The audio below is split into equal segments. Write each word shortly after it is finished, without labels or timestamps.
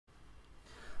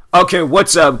Okay,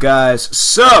 what's up, guys?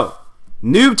 So,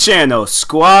 new channel,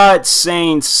 Squad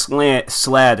Sane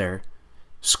Slatter.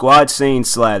 Squad Sane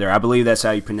Slatter. I believe that's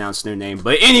how you pronounce their name.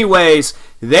 But anyways,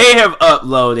 they have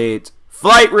uploaded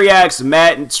FlightReacts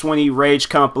Madden 20 Rage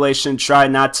Compilation Try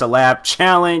Not to Laugh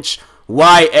Challenge.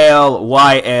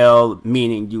 YLYL,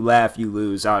 meaning you laugh, you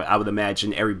lose. I would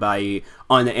imagine everybody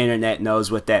on the internet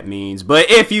knows what that means. But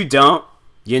if you don't,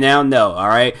 you now know,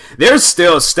 alright? There's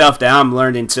still stuff that I'm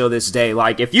learning till this day.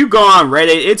 Like, if you go on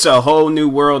Reddit, it's a whole new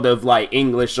world of, like,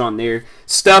 English on there.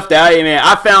 Stuff that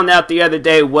I found out the other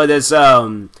day what does,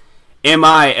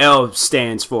 MIL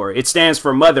stands for. It stands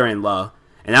for mother-in-law.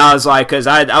 And I was like, because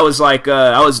I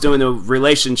was doing a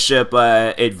relationship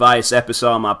advice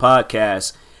episode on my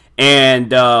podcast.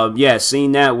 And, yeah,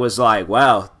 seeing that was like,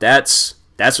 wow, that's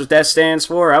what that stands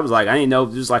for? I was like, I didn't know if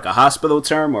it was like a hospital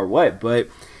term or what, but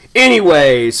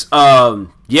anyways,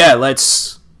 yeah,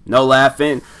 no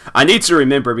laughing. I need to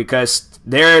remember because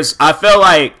I feel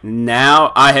like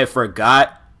now I have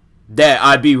forgot that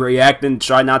I'd be reacting to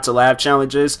Try Not to Laugh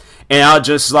challenges, and I'll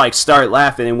just like start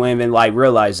laughing and won't even like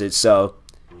realize it. So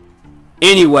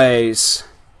anyways,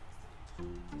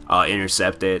 I'll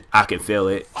intercept it. I can feel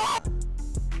it.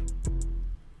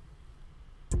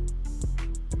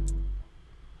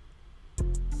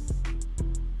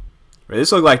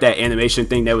 This looked like that animation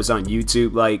thing that was on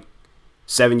YouTube like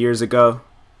 7 years ago.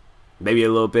 Maybe a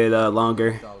little bit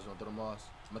longer. I'm gonna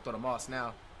throw the Moss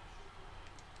now.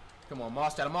 Come on,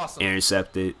 Moss, that Moss.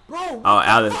 Intercepted. Bro, oh,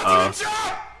 out of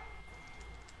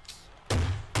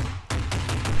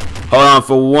hold on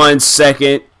for 1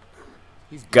 second.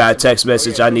 Got a text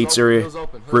message I need to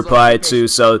reply to,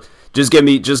 so just give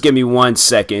me 1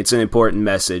 second. It's an important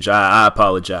message. I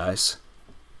apologize.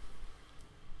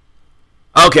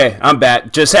 Okay, I'm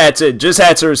back. Just had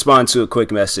to respond to a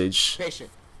quick message.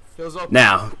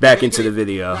 Now, back into the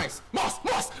video. Nice. Moss!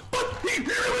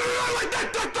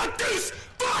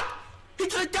 He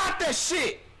could have got that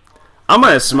shit! I'm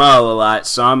gonna smile a lot,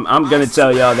 so I'm gonna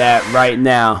tell y'all that right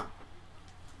now.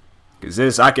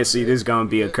 Cause I can see this gonna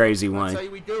be a crazy one. I tell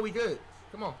you, we good.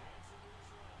 Come on.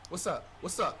 What's up?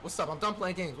 I'm done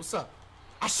playing games. What's up?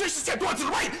 I should have said one to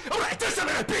the right! Alright, there's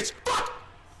something that bitch! Fuck!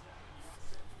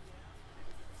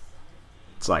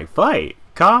 It's like, fight.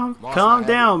 Calm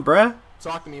down, bruh.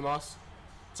 Talk to me, Moss.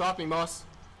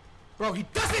 Bro, he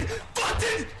doesn't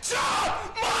fucking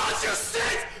jump! Moss, you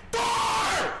sit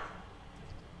bar!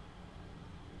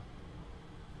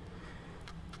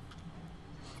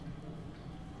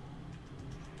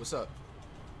 What's up?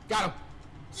 Got him!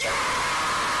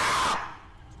 Yeah!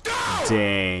 Go!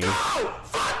 Dang. Go!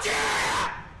 Fuck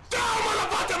yeah! Go,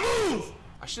 motherfucker, move!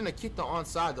 I shouldn't have kicked the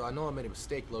onside, though. I know I made a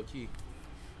mistake, low-key.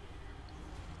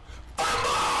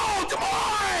 Come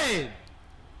on!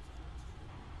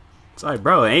 It's like,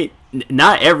 bro,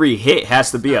 not every hit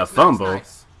has to be a fumble.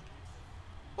 Nice.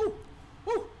 Ooh.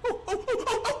 Bo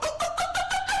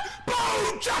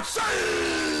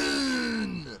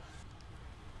Jackson!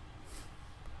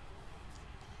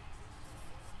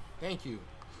 Thank you.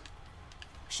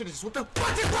 Should have just whipped the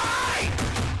button right!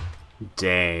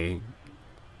 Dang.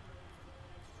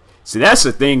 See, that's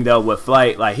the thing though with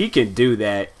Flight. Like, he can do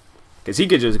that. Because he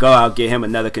could just go out and get him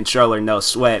another controller, no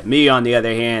sweat. Me, on the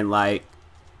other hand, like,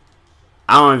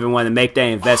 I don't even want to make that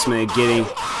investment in getting...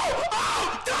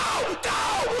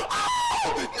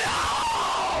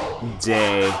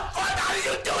 Dang. How did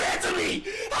you do that to me?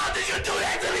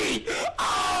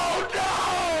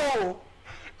 Oh,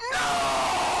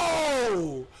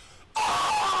 no!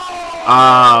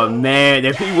 Oh, man.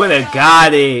 If he would have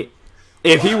got it,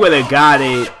 it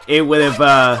would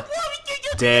have,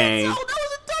 dang.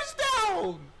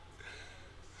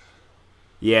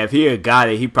 Yeah, if he had got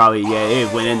it, he probably, yeah,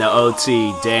 it went into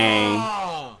OT.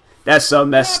 Dang. That's so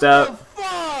messed up.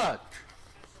 Fuck?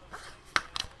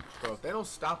 Bro, if they don't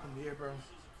stop him here, bro.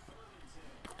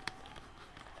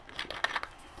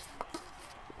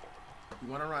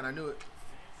 You want to run? I knew it.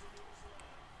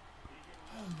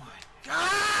 Oh, my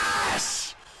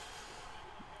gosh!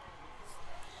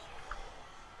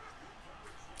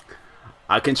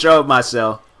 I controlled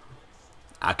myself,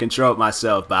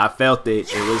 but I felt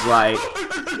it. It was like...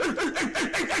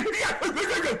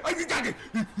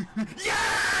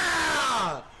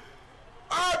 Yeah!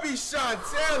 R.B. Sean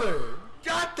Taylor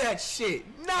got that shit.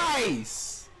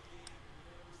 Nice.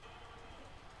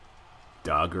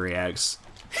 Dog reacts.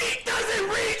 He doesn't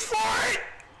reach for it.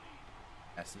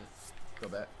 That's it. Go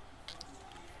back.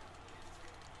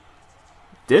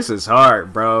 This is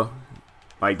hard, bro.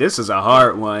 Like, this is a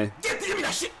hard one. Give me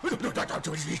that shit.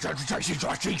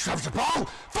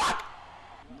 Fuck.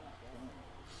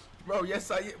 Bro,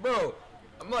 yes I. Bro,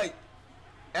 I'm like.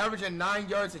 Averaging 9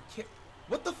 yards a kick.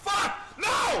 What the fuck?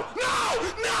 No!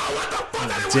 No! No! What the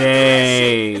fuck? I didn't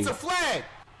Dang. It's a flag.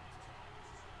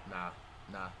 Nah.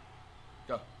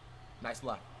 Go. Nice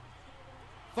block.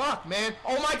 Fuck, man.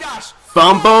 Oh my gosh.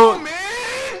 Fumble. Oh,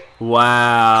 man.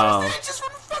 Wow. He just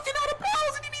run fucking out of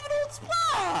bounds and didn't even hold his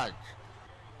block.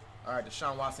 All right,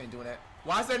 Deshaun Watson ain't doing that.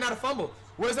 Why is there not a fumble?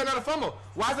 Where is there not a fumble?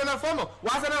 Why is there not a fumble?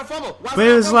 Why is there not a fumble? Why is there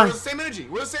not a fumble? We're the same energy.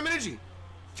 We're the same energy.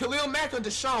 Khalil Mack on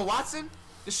Deshaun Watson.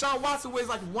 Deshaun Watson weighs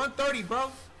like 130, bro.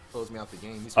 Close me out the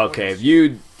game. Okay, if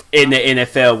you in the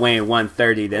NFL weighing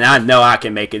 130, then I know I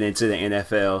can make it into the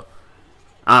NFL.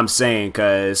 I'm saying,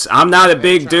 because I'm not a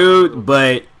big dude,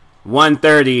 but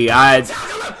 130,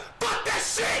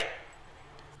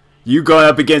 you going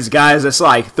up against guys that's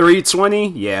like 320?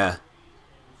 Yeah.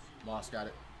 Moss got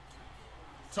it.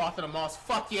 Talk to the Moss.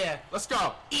 Fuck yeah. Let's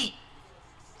go. Eat.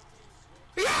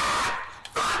 Yeah!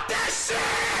 Fuck that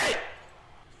shit!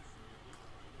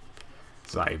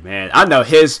 It's like, man, I know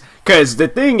his, because the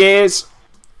thing is,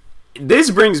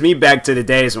 this brings me back to the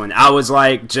days when I was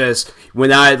like,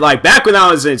 back when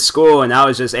I was in school and I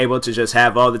was just able to just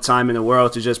have all the time in the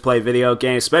world to just play video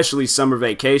games, especially summer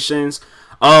vacations.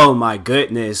 Oh my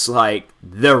goodness, like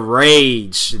the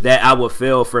rage that I would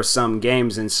feel for some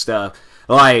games and stuff.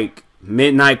 Like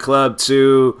Midnight Club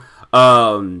 2,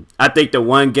 I think the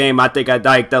one game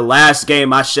the last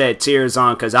game I shed tears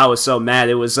on because I was so mad.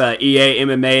 It was EA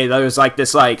MMA. There was like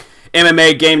this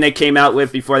MMA game they came out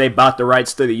with before they bought the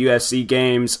rights to the UFC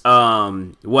games.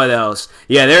 What else?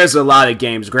 Yeah, there's a lot of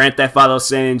games. Grand Theft Auto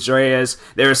San Andreas.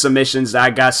 There were some missions that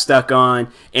I got stuck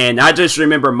on, and I just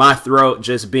remember my throat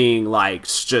just being like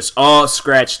just all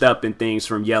scratched up and things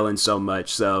from yelling so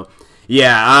much. So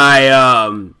yeah,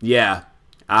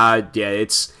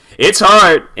 it's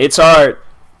hard. It's hard.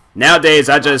 Nowadays,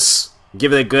 I just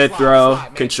give it a good throw,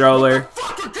 controller.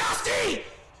 What the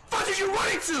fuck did you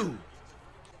run into?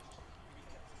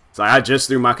 So I just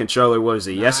threw my controller, what was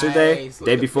it, yesterday?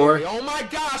 Day before? Oh my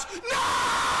gosh! No!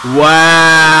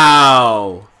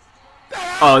 Wow!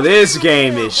 Oh, this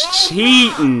game is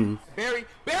cheating. Barry,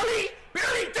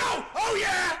 go! Oh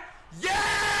yeah!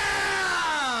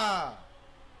 Yeah!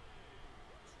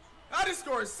 I just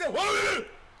scored 7. No!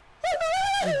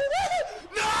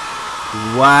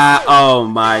 Wow! Oh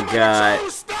my god!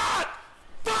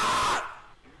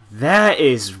 That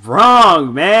is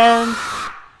wrong, man.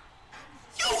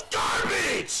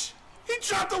 Garbage! He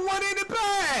dropped a one-handed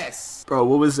pass! Bro,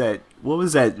 what was that? What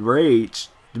was that rage?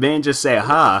 The man just said,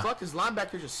 ha. What the fuck? His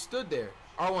linebacker just stood there.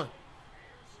 R1.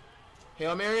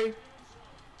 Hail Mary.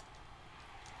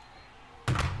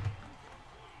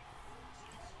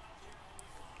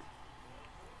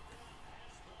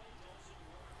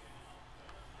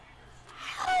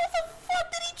 How the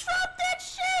fuck did he drop that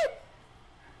shit?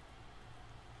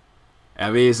 I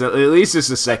mean, at least it's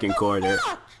the second quarter.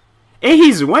 And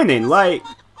he's winning, like,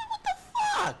 what the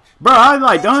fuck? Bro, I'm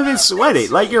like, don't even sweat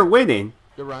it, like you're winning.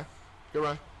 Good run.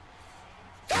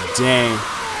 Dang.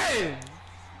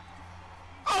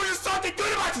 I was just talking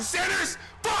good about you, Sanders.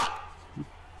 Fuck.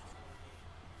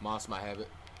 Moss might have it.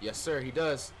 Yes, sir, he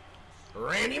does.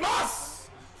 Randy Moss.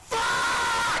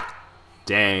 Fuck.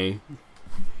 Dang.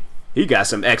 He got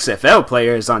some XFL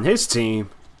players on his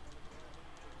team.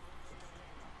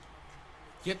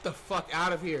 Get the fuck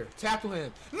out of here. Tackle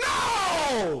him.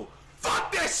 No!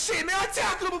 Fuck that shit, man. I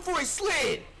tackled him before he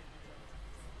slid.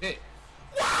 Hey.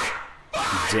 What?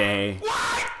 Dang.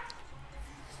 What?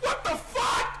 What the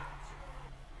fuck?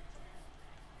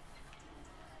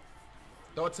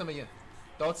 Throw it to him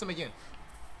again.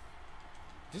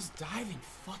 This diving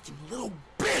fucking little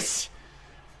bitch.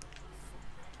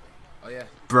 Oh, yeah.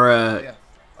 Bruh.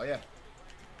 Oh, yeah.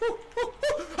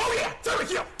 Oh yeah! Turn it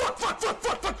here! Fuck!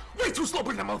 Way too slow,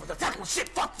 bring them over the tackle shit!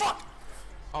 Fuck!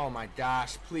 Oh my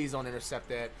gosh, please don't intercept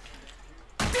that.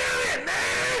 Damn it,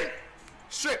 man!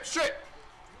 Strip!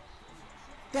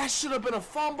 That should have been a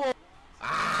fumble!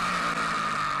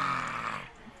 Ah!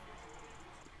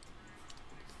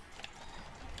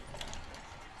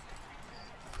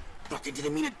 Fucking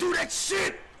didn't mean to do that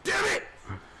shit! Damn it!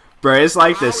 Bro, it's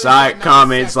like the side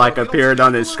comments like appeared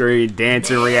on the screen.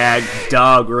 Dancing react,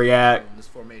 dog react.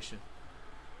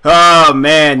 Oh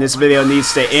man, this video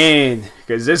needs to end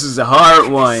because this is a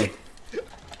hard one.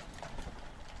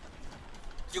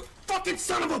 You fucking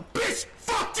son of a bitch!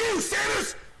 Fuck you,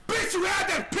 Sanders! Bitch, you had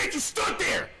that pick, you stood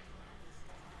there!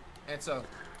 And so.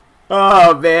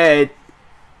 Oh man.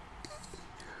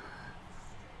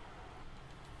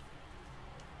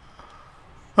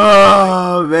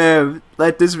 Oh man,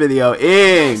 let this video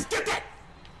end. Get that.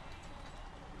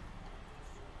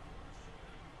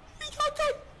 He caught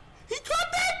that!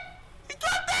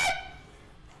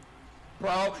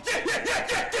 Bro, Yeah, yeah, yeah,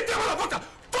 yeah. Get that motherfucker.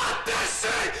 Fuck this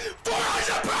shit.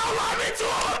 400 pound lineman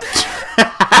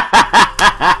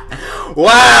 200.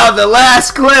 Wow, the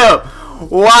last clip.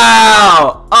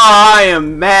 Wow. Oh, I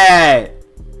am mad.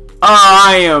 Oh,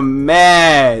 I am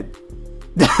mad.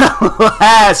 The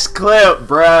last clip,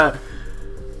 bruh.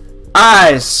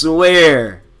 I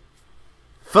swear.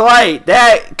 Flight,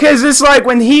 that, cause it's like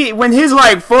when his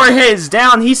like forehead's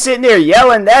down, he's sitting there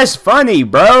yelling. That's funny,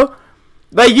 bro.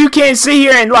 Like, you can't sit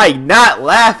here and like not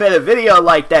laugh at a video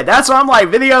like that. That's why I'm like,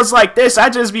 videos like this, I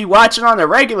just be watching on the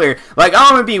regular. Like, I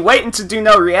don't be waiting to do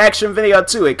no reaction video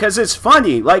to it, cause it's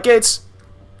funny. Like, it's,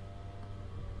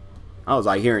 I was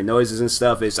like hearing noises and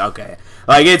stuff. It's okay.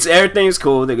 Like, it's, everything's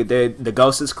cool. The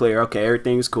ghost is clear. Okay,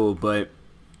 everything's cool. But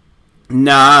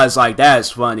nah, it's like,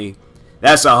 that's funny.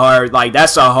 That's a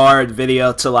hard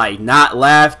video to like not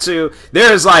laugh to.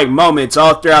 There's like moments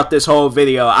all throughout this whole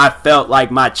video I felt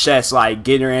like my chest like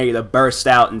getting ready to burst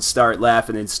out and start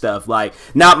laughing and stuff. Like,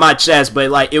 not my chest, but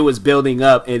like it was building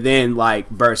up and then like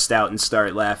burst out and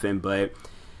start laughing. But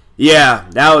yeah,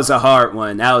 that was a hard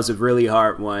one. That was a really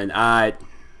hard one. I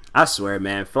swear,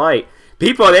 man, Flight.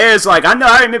 People there's like,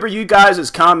 I remember you guys was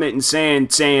commenting saying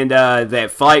that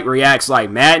Flight reacts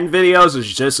like Madden videos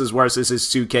is just as worse as his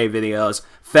 2K videos.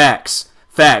 Facts,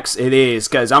 it is,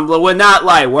 cause well, not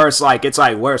like worse, like it's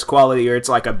like worse quality or it's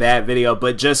like a bad video,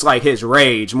 but just like his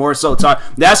rage more so.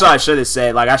 That's what I should have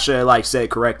said. Like, I should have like said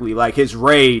correctly. Like, his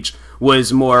rage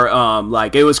was more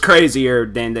like it was crazier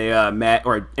than the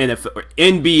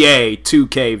NBA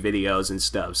 2K videos and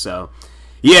stuff. So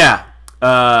yeah.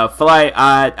 Flight,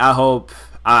 I hope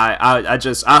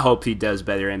I hope he does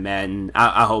better in Madden.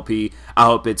 I hope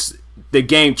it's the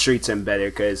game treats him better,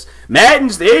 because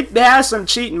Madden's, it has some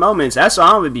cheating moments. That's why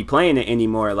I don't be playing it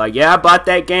anymore. Like, yeah, I bought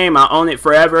that game, I own it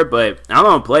forever, but I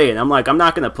don't play it. I'm like, I'm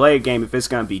not gonna play a game if it's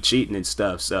gonna be cheating and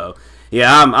stuff. So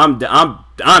yeah,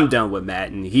 I'm done with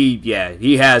Madden.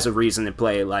 He has a reason to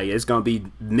play it. Like, it's gonna be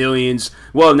millions,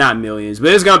 well, not millions,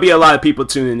 but it's gonna be a lot of people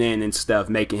tuning in and stuff,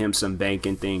 making him some bank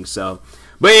and things. So,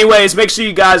 but anyways, make sure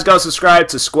you guys go subscribe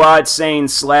to Squad Sane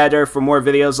Slatter for more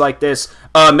videos like this.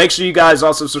 Make sure you guys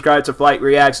also subscribe to Flight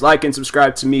Reacts, like and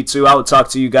subscribe to me too. I will talk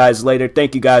to you guys later.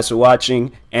 Thank you guys for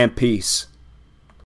watching, and peace.